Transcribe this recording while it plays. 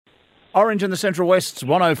Orange in the Central West's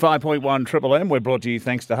 105.1 Triple M. We're brought to you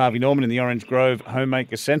thanks to Harvey Norman in the Orange Grove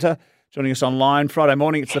Homemaker Centre. Joining us online Friday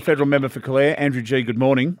morning, it's the federal member for Calare, Andrew Gee. Good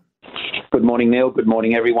morning. Good morning, Neil. Good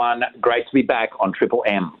morning, everyone. Great to be back on Triple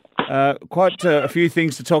M. Quite a few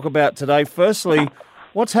things to talk about today. Firstly,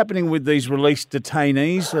 what's happening with these released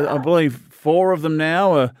detainees? I believe 4 of them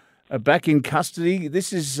now are back in custody.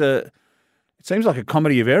 This is, it seems like a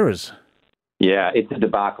comedy of errors. Yeah, it's a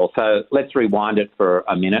debacle. So let's rewind it for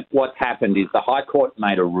a minute. What's happened is the High Court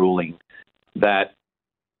made a ruling that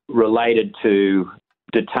related to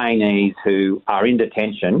detainees who are in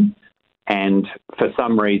detention and for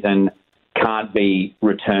some reason can't be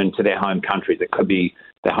returned to their home countries. It could be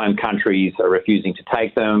their home countries are refusing to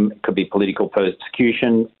take them. It could be political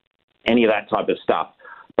persecution, any of that type of stuff.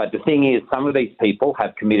 But the thing is, some of these people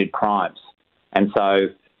have committed crimes. And so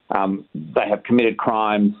they have committed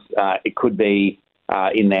crimes. It could be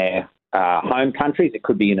in their home countries. It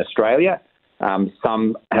could be in Australia.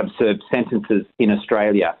 Some have served sentences in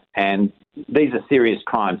Australia. And these are serious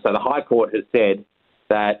crimes. So the High Court has said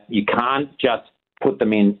that you can't just put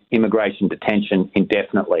them in immigration detention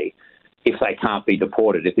indefinitely if they can't be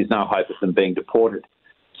deported, if there's no hope of them being deported.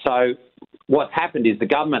 So what's happened is the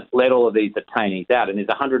government let all of these detainees out, and there's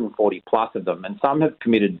 140 plus of them, and some have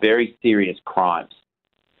committed very serious crimes.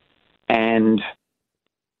 And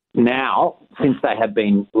now, since they have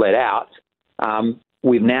been let out,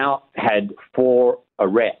 we've now had 4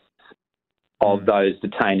 arrests of those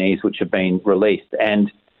detainees which have been released.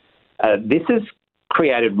 And this has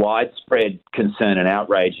created widespread concern and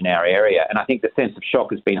outrage in our area. And I think the sense of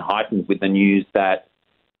shock has been heightened with the news that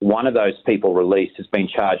one of those people released has been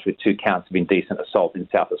charged with 2 counts of indecent assault in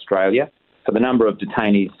South Australia. So the number of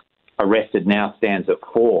detainees arrested now stands at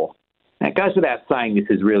 4. Now, it goes without saying this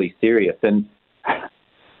is really serious. And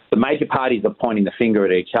the major parties are pointing the finger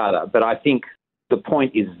at each other. But I think the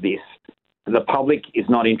point is this. The public is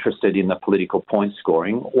not interested in the political point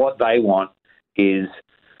scoring. What they want is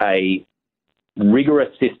a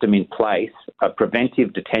rigorous system in place, a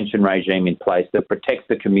preventive detention regime in place that protects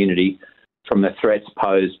the community from the threats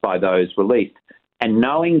posed by those released. And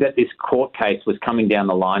knowing that this court case was coming down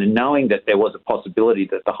the line and knowing that there was a possibility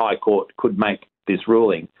that the High Court could make this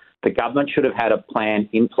ruling, the government should have had a plan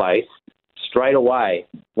in place straight away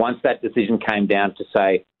once that decision came down to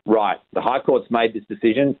say, right, the High Court's made this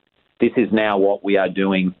decision, this is now what we are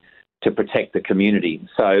doing to protect the community.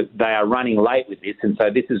 So they are running late with this, and so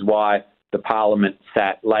this is why the Parliament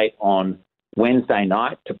sat late on Wednesday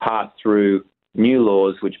night to pass through new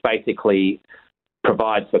laws which basically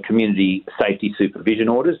provides for community safety supervision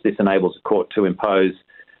orders. This enables the court to impose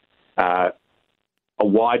a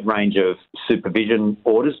wide range of supervision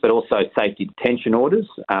orders, but also safety detention orders.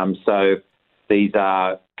 So these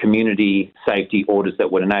are community safety orders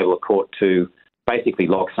that would enable a court to basically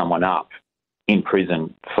lock someone up in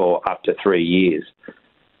prison for up to 3 years.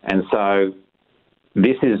 And so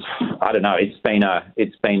this is, I don't know,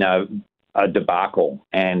 it's been a debacle,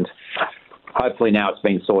 and hopefully now it's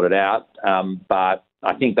been sorted out. But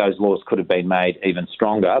I think those laws could have been made even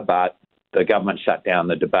stronger, but the government shut down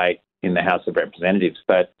the debate in the House of Representatives.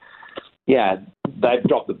 But yeah, they've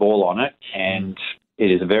dropped the ball on it, and it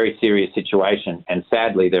is a very serious situation. And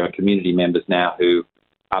sadly, there are community members now who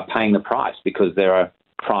are paying the price because there are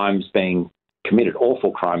crimes being committed,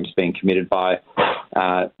 awful crimes being committed by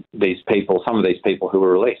these people, some of these people who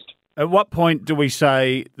were released. At what point do we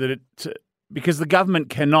say that because the government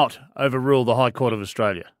cannot overrule the High Court of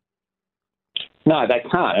Australia? No, they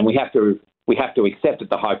can't, and we have to accept that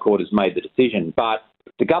the High Court has made the decision. But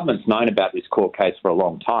the government's known about this court case for a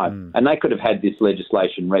long time, and they could have had this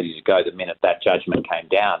legislation ready to go the minute that judgment came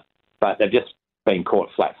down. But they've just been caught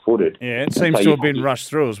flat-footed. Yeah, it seems to have been rushed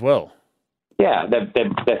through as well. Yeah,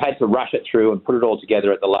 they've had to rush it through and put it all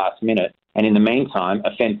together at the last minute. And in the meantime,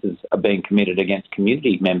 offences are being committed against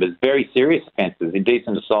community members, very serious offences,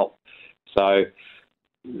 indecent assault. So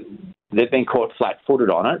they've been caught flat-footed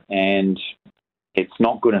on it, and it's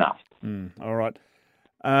not good enough. All right.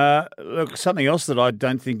 Look, something else that I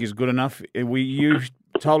don't think is good enough. You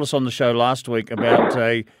told us on the show last week about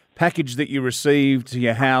a package that you received to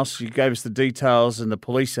your house. You gave us the details, and the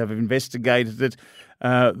police have investigated it.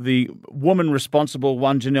 The woman responsible,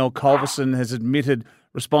 one Janelle Culverson, has admitted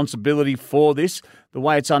responsibility for this. The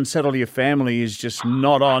way it's unsettled your family is just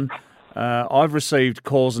not on. I've received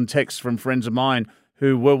calls and texts from friends of mine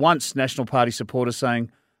who were once National Party supporters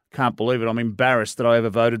saying, can't believe it, I'm embarrassed that I ever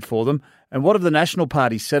voted for them. And what have the National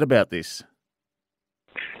Party said about this?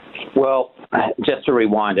 Well, just to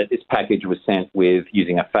rewind it, this package was sent with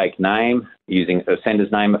using a fake name, using a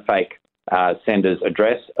sender's name, a fake sender's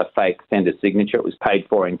address, a fake sender's signature. It was paid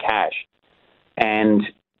for in cash. And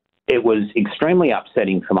it was extremely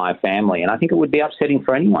upsetting for my family, and I think it would be upsetting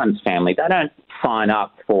for anyone's family. They don't sign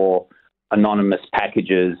up for anonymous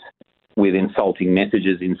packages with insulting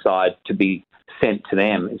messages inside to be sent to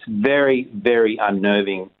them. It's very, very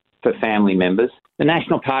unnerving for family members. The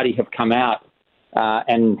National Party have come out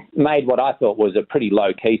and made what I thought was a pretty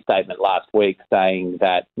low-key statement last week, saying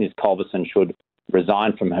that Ms. Culverson should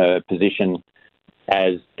resign from her position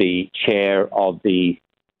as the chair of the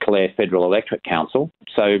Calare Federal Electorate Council.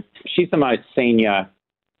 So she's the most senior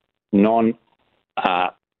non-publicly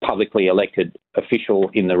elected official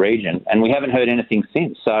in the region, and we haven't heard anything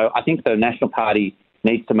since. So I think the National Party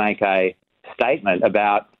needs to make a statement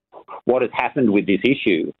about what has happened with this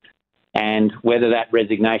issue and whether that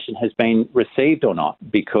resignation has been received or not,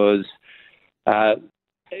 because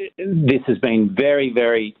this has been very,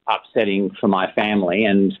 very upsetting for my family,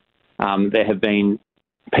 and there have been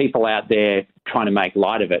people out there trying to make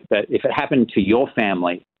light of it. But if it happened to your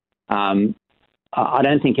family, I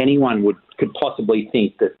don't think anyone could possibly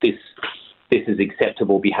think that this is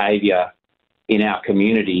acceptable behaviour in our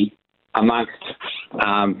community amongst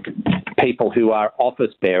people who are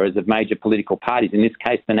office bearers of major political parties, in this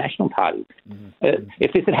case the National Party. Mm-hmm.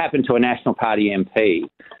 If this had happened to a National Party MP,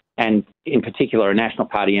 and in particular a National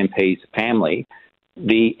Party MP's family,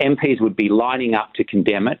 the MPs would be lining up to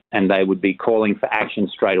condemn it, and they would be calling for action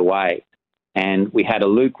straight away. And we had a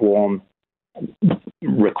lukewarm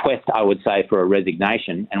request, I would say, for a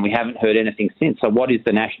resignation, and we haven't heard anything since. So what is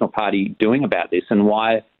the National Party doing about this, and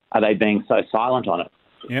why are they being so silent on it?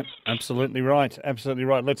 Yep, absolutely right. Absolutely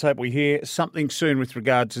right. Let's hope we hear something soon with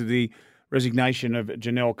regard to the resignation of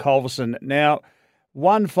Janelle Culverson. Now,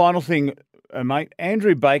 one final thing, mate.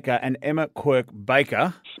 Andrew Baker and Emma Quirk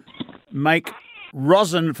Baker make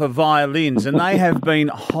rosin for violins, and they have been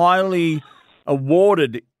highly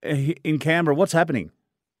awarded in Canberra. What's happening?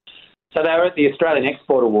 So they were at the Australian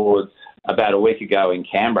Export Awards about a week ago in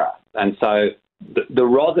Canberra, and so the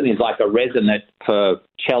rosin is like a resin that for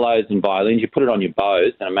cellos and violins, you put it on your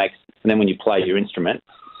bows, and then when you play your instrument,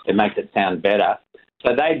 it makes it sound better.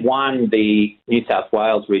 So they won the New South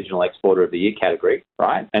Wales Regional Exporter of the Year category,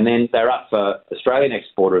 right? And then they're up for Australian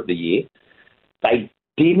Exporter of the Year. They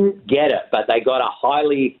didn't get it, but they got a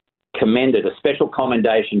highly commended, a special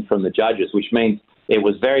commendation from the judges, which means it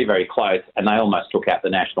was very, very close, and they almost took out the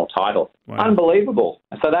national title. Wow. Unbelievable.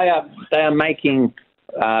 So they are making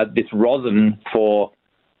this rosin for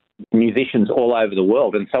musicians all over the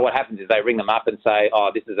world. And so what happens is they ring them up and say,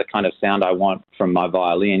 oh, this is the kind of sound I want from my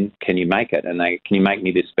violin. Can you make it? And can you make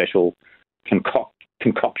me this special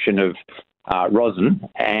concoction of rosin?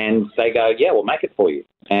 And they go, yeah, we'll make it for you.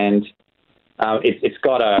 And it's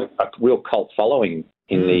got a real cult following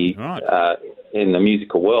in the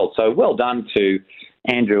musical world. So well done to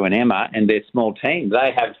Andrew and Emma and their small team.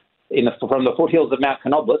 They have, from the foothills of Mount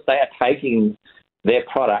Canobolas, they are taking their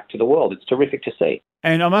product to the world. It's terrific to see.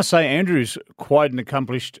 And I must say, Andrew's quite an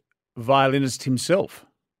accomplished violinist himself.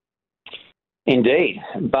 Indeed.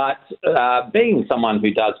 But being someone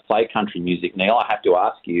who does play country music, Neil, I have to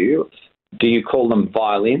ask you, do you call them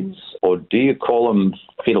violins or do you call them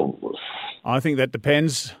fiddles? I think that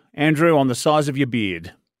depends, Andrew, on the size of your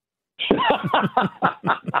beard.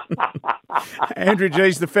 Andrew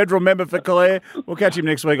Gees, the federal member for Calare. We'll catch him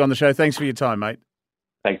next week on the show. Thanks for your time, mate.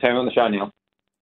 Thanks for having me on the show, Neil.